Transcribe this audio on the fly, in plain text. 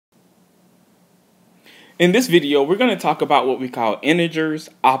In this video, we're going to talk about what we call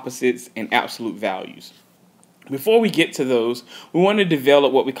integers, opposites, and absolute values. Before we get to those, we want to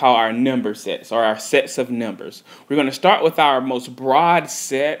develop what we call our number sets, or our sets of numbers. We're going to start with our most broad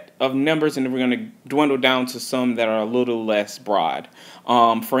set of numbers, and then we're going to dwindle down to some that are a little less broad.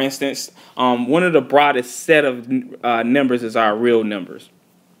 For instance, one of the broadest set of numbers is our real numbers.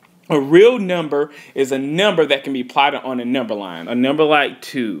 A real number is a number that can be plotted on a number line. A number like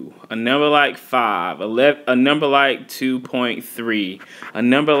 2, a number like 5, a number like 2.3, a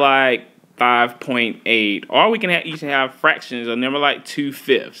number like 5.8, or we can even have fractions, a number like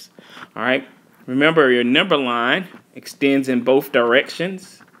 2/5. All right. Remember, your number line extends in both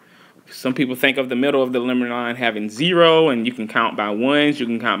directions. Some people think of the middle of the number line having 0, and you can count by ones, you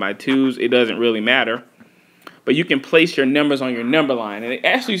can count by twos. It doesn't really matter. But you can place your numbers on your number line, and it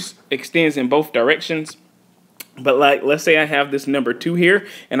actually extends in both directions. But like, let's say I have this number 2 here,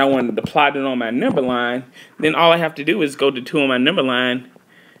 and I wanted to plot it on my number line. Then all I have to do is go to 2 on my number line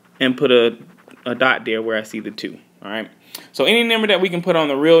and put a dot there where I see the 2. All right. So any number that we can put on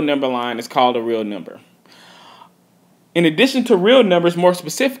the real number line is called a real number. In addition to real numbers, more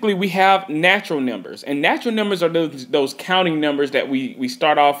specifically, we have natural numbers. And natural numbers are those counting numbers that we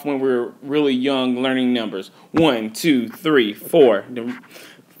start off when we're really young learning numbers. 1, 2, 3, 4,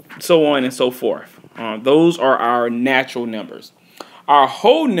 so on and so forth. Those are our natural numbers. Our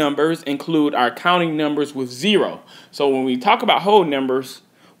whole numbers include our counting numbers with 0. So when we talk about whole numbers,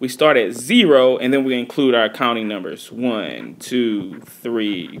 we start at 0, and then we include our counting numbers. 1, 2,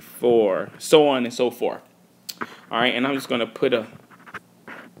 3, 4, so on and so forth. All right, and I'm just going to put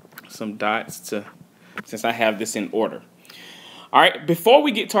some dots since I have this in order. All right, before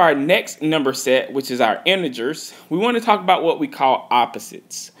we get to our next number set, which is our integers, we want to talk about what we call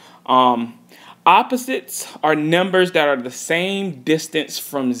opposites. Opposites are numbers that are the same distance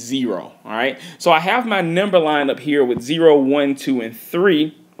from 0. All right, so I have my number line up here with 0, 1, 2, and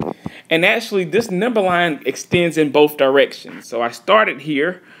 3. And actually, this number line extends in both directions. So I started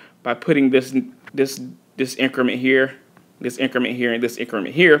here by putting this increment here, this increment here, and this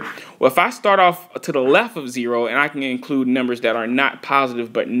increment here. Well, if I start off to the left of 0, and I can include numbers that are not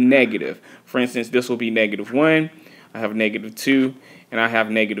positive but negative. For instance, this will be -1, I have -2, and I have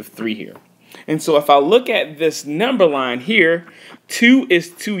 -3 here. And so if I look at this number line here, 2 is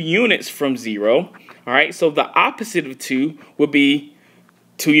 2 units from 0. All right, so the opposite of 2 would be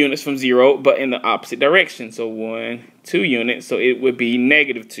 2 units from 0, but in the opposite direction. So 1, 2 units, so it would be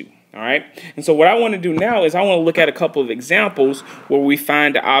 -2. All right, and so what I want to do now is I want to look at a couple of examples where we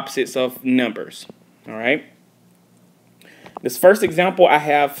find the opposites of numbers. All right, this first example, I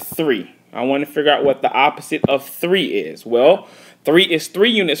have 3. I want to figure out what the opposite of 3 is. Well, 3 is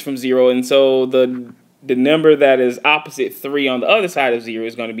 3 units from 0, and so the number that is opposite 3 on the other side of 0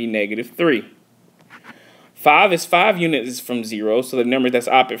 is going to be -3. 5 is 5 units from 0, so the number that's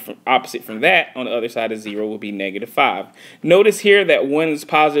opposite from that on the other side of 0 will be -5. Notice here that one is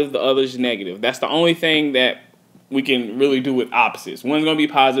positive, the other is negative. That's the only thing that we can really do with opposites. One's going to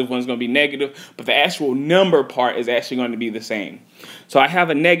be positive, one's going to be negative, but the actual number part is actually going to be the same. So I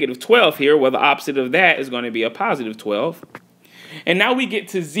have a -12 here, where the opposite of that is going to be a +12. And now we get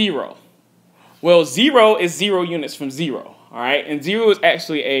to 0. Well, 0 is 0 units from 0. All right, and 0 is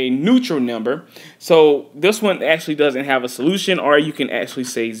actually a neutral number, so this one actually doesn't have a solution, or you can actually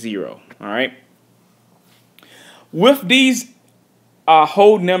say 0. All right. With these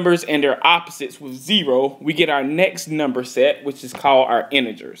whole numbers and their opposites with 0, we get our next number set, which is called our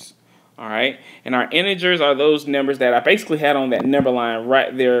integers. All right, and our integers are those numbers that I basically had on that number line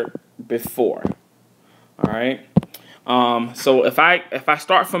right there before. All right. So if I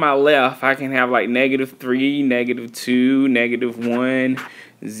start from my left, I can have like -3, -2, -1,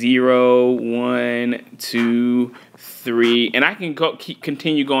 0, 1, 2, 3, and I can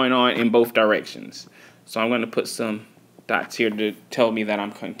continue going on in both directions. So I'm going to put some dots here to tell me that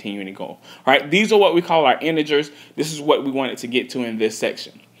I'm continuing to go. All right, these are what we call our integers. This is what we wanted to get to in this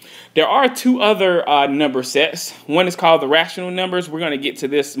section. There are 2 other number sets. One is called the rational numbers. We're going to get to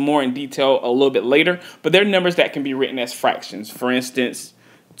this more in detail a little bit later, but they're numbers that can be written as fractions. For instance,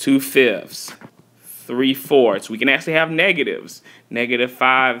 2/5, 3/4. We can actually have negatives,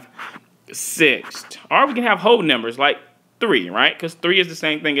 -5/6, or we can have whole numbers like 3, right? Because 3 is the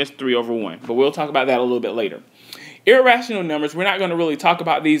same thing as 3/1, but we'll talk about that a little bit later. Irrational numbers, we're not going to really talk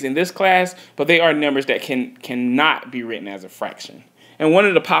about these in this class, but they are numbers that cannot be written as a fraction. And one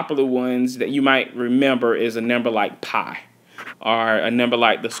of the popular ones that you might remember is a number like pi, or a number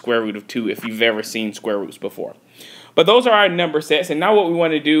like the square root of 2 if you've ever seen square roots before. But those are our number sets, and now what we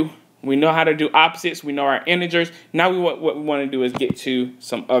want to do, we know how to do opposites, we know our integers. Now what we want to do is get to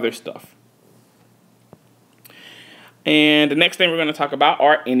some other stuff. And the next thing we're going to talk about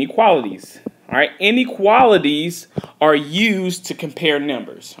are inequalities. All right, inequalities are used to compare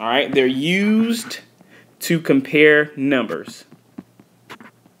numbers. All right, they're used to compare numbers.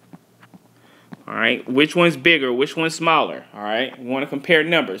 All right, which one's bigger, which one's smaller? All right, we want to compare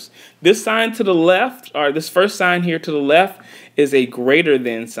numbers. This sign to the left, or this first sign here to the left, is a greater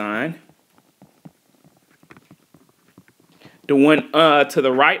than sign. The one to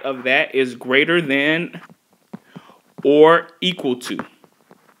the right of that is greater than or equal to.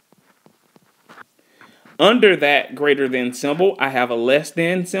 Under that greater than symbol, I have a less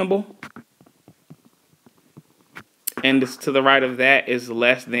than symbol. And this to the right of that is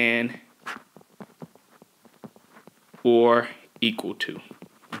less than or equal to.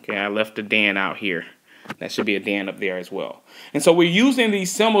 Okay, I left the dan out here. That should be a dan up there as well. And so we're using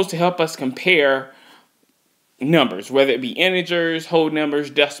these symbols to help us compare numbers, whether it be integers, whole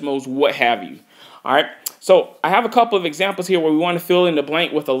numbers, decimals, what have you. All right, so I have a couple of examples here where we want to fill in the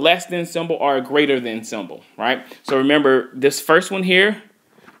blank with a less than symbol or a greater than symbol, right? So remember this first one here,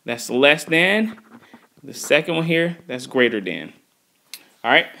 that's less than. The second one here, that's greater than. All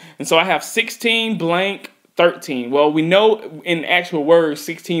right, and so I have 16 blank 13. Well, we know in actual words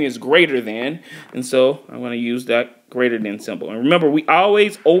 16 is greater than, and so I'm going to use that greater than symbol. And remember, we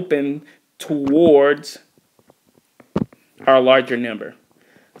always open towards our larger number.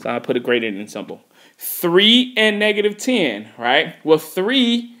 So I put a greater than symbol. 3 and negative 10, right? Well,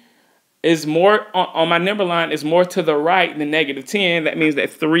 3 is more, on my number line, is more to the right than negative 10. That means that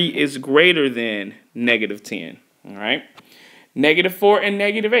 3 is greater than negative 10, all right? Negative 4 and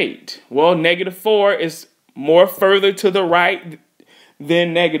negative 8. Well, negative 4 is more further to the right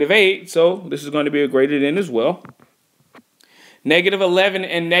than negative 8, so this is going to be a greater than as well. Negative 11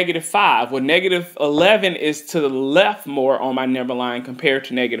 and negative 5. Well, negative 11 is to the left more on my number line compared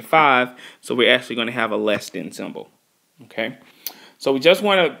to negative 5. So we're actually going to have a less than symbol. Okay. So we just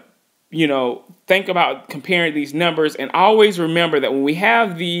want to, think about comparing these numbers. And always remember that when we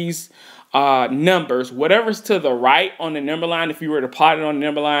have these numbers, whatever's to the right on the number line, if you were to plot it on the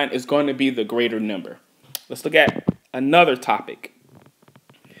number line, is going to be the greater number. Let's look at another topic.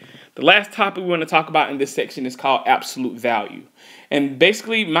 The last topic we want to talk about in this section is called absolute value. And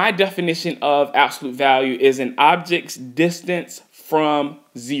basically, my definition of absolute value is an object's distance from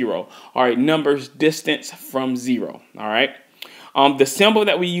zero. All right, numbers distance from zero. All right. The symbol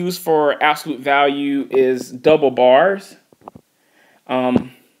that we use for absolute value is double bars.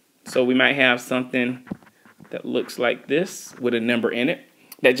 So we might have something that looks like this with a number in it.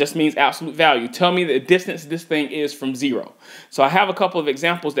 That just means absolute value. Tell me the distance this thing is from zero. So I have a couple of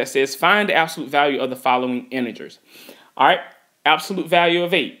examples that says find the absolute value of the following integers. All right, absolute value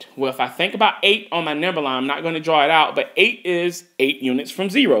of 8. Well, if I think about 8 on my number line, I'm not going to draw it out, but 8 is 8 units from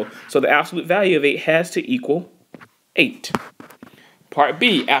 0. So the absolute value of 8 has to equal 8. Part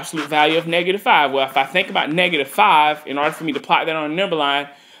B, absolute value of negative 5. Well, if I think about negative 5, in order for me to plot that on a number line,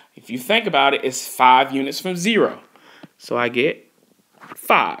 if you think about it, it's 5 units from 0. So I get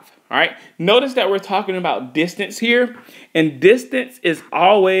 5. All right. Notice that we're talking about distance here, and distance is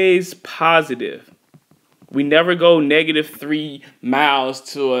always positive. We never go negative 3 miles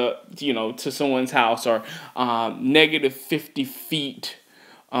to to someone's house, or negative 50 feet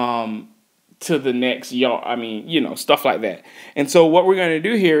to the next yard. I mean, stuff like that. And so what we're going to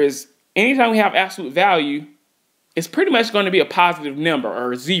do here is anytime we have absolute value, it's pretty much going to be a positive number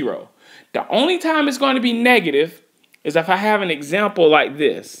or 0. The only time it's going to be negative is if I have an example like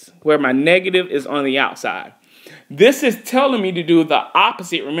this, where my negative is on the outside. This is telling me to do the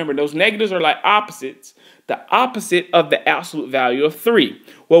opposite. Remember, those negatives are like opposites. The opposite of the absolute value of 3.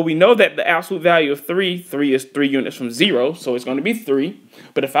 Well, we know that the absolute value of 3 is 3 units from 0, so it's going to be 3.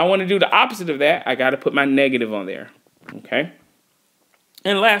 But if I want to do the opposite of that, I got to put my negative on there. Okay?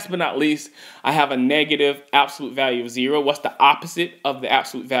 And last but not least, I have a negative absolute value of 0. What's the opposite of the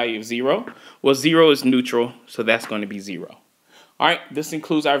absolute value of 0? Well, 0 is neutral, so that's going to be 0. All right, this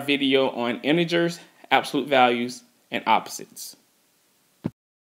includes our video on integers, absolute values, and opposites.